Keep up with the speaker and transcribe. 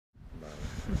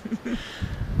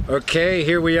Okay,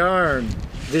 here we are.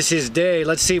 This is day,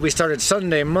 let's see, we started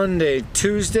Sunday, Monday,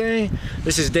 Tuesday.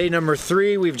 This is day number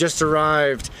 3. We've just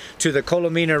arrived to the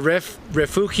Colomina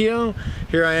Refugio.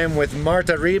 Here I am with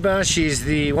Marta Riba. She's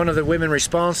one of the women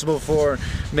responsible for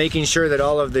making sure that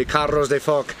all of the Carros de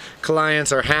Foc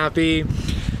clients are happy.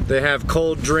 They have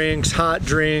cold drinks, hot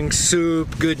drinks,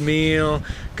 soup, good meal,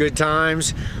 good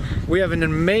times. We have an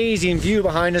amazing view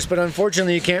behind us, but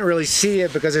unfortunately you can't really see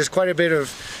it because there's quite a bit of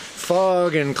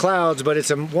fog and clouds, but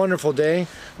it's a wonderful day.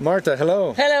 Marta,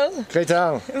 hello. Hello. ¿Qué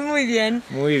tal? Muy bien.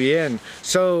 Muy bien.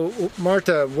 So,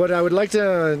 Marta, what I would like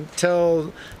to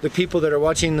tell the people that are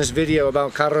watching this video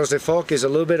about Carros de Foc is a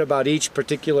little bit about each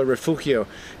particular refugio.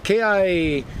 ¿Qué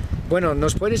hay? Bueno,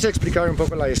 ¿nos puedes explicar un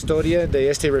poco la historia de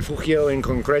este refugio en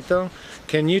concreto?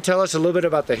 Can you tell us a little bit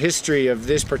about the history of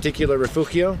this particular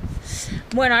refugio?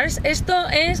 Bueno, esto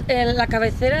es la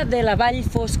cabecera de la Vall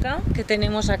Fosca que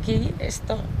tenemos aquí.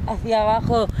 Esto hacia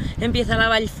abajo empieza la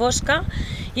Vall Fosca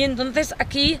y entonces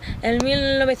aquí en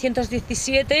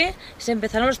 1917 se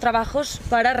empezaron los trabajos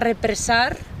para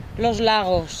represar los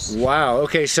lagos. Wow,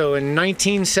 okay, so in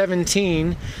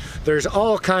 1917 there's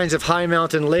all kinds of high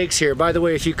mountain lakes here. By the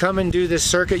way, if you come and do this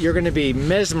circuit, you're going to be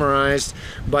mesmerized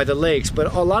by the lakes.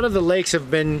 But a lot of the lakes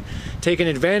have been taken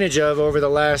advantage of over the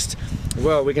last,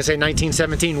 well, we can say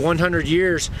 1917, 100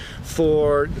 years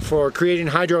for creating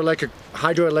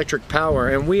hydroelectric power.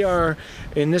 And we are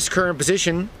in this current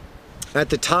position at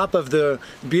the top of the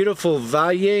beautiful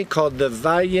valle called the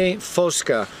Valle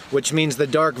Fosca, which means the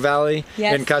dark valley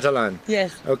in Catalan.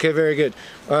 Yes. Okay, very good.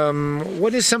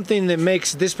 What is something that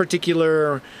makes this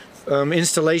particular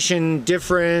installation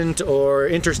different or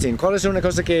interesting? ¿Cuál es una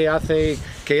cosa que hace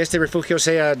que este refugio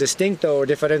sea distinto o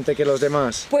diferente que los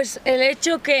demás? Pues el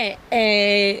hecho que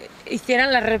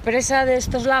hicieran la represa de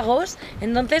estos lagos,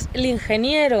 entonces el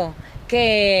ingeniero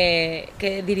que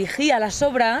dirigía las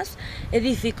obras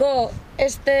edificó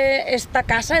esta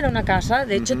casa, era una casa,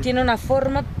 de hecho tiene una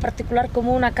forma particular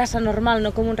como una casa normal,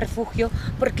 no como un refugio,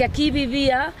 porque aquí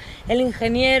vivía el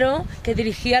ingeniero que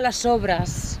dirigía las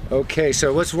obras. Okay,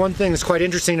 so what's one thing that's quite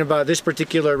interesting about this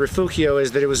particular refugio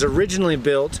is that it was originally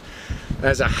built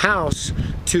as a house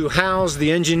to house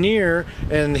the engineer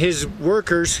and his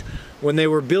workers when they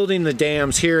were building the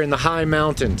dams here in the high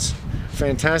mountains.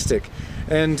 Fantastic.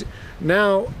 And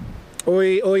now,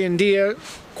 hoy en día,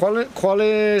 ¿cuál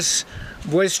es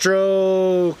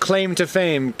vuestro claim to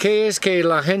fame? ¿Qué es que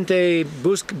la gente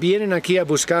vienen aquí a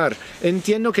buscar?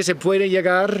 Entiendo que se puede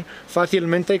llegar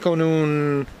fácilmente con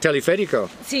un teleférico.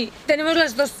 Sí, tenemos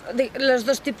los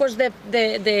dos tipos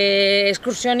de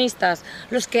excursionistas,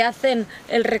 los que hacen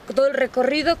todo el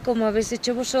recorrido como habéis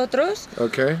hecho vosotros,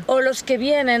 okay, o los que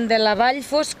vienen de la Vall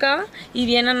Fosca y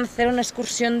vienen a hacer una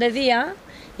excursión de día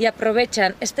y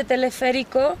aprovechan este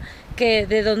teleférico que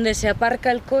de donde se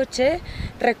aparca el coche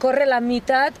recorre la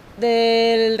mitad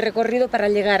del recorrido para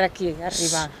llegar aquí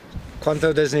arriba.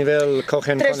 ¿Cuánto desnivel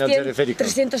cogen con el teleférico?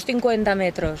 350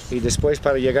 metros. ¿Y después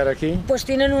para llegar aquí? Pues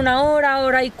tienen una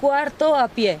hora y cuarto a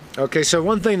pie. Okay, so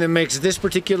one thing that makes this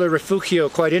particular refugio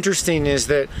quite interesting is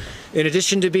that in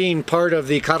addition to being part of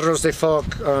the Carros de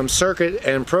Foc circuit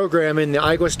and program in the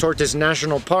Aigüestortes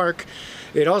National Park,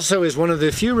 it also is one of the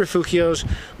few refugios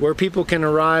where people can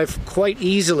arrive quite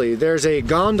easily. There's a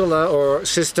gondola or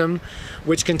system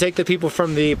which can take the people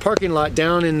from the parking lot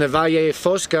down in the Valle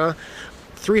Fosca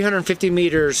 350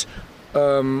 meters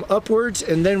upwards,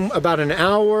 and then about an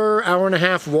hour and a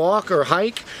half walk or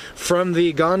hike from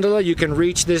the gondola you can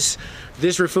reach this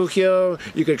refugio.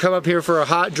 You could come up here for a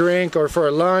hot drink or for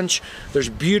a lunch. There's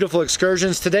beautiful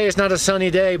excursions. Today it's not a sunny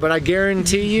day, but I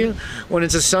guarantee you when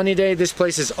it's a sunny day this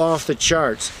place is off the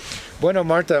charts. Bueno,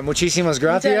 Marta, muchísimas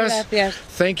gracias. Muchas gracias.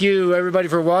 Thank you everybody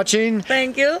for watching.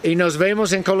 Thank you. Y nos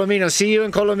vemos en Colomina. See you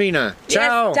in Colomina.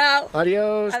 Ciao. Yes, ciao.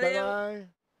 Adios. Adiós. Bye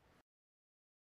bye.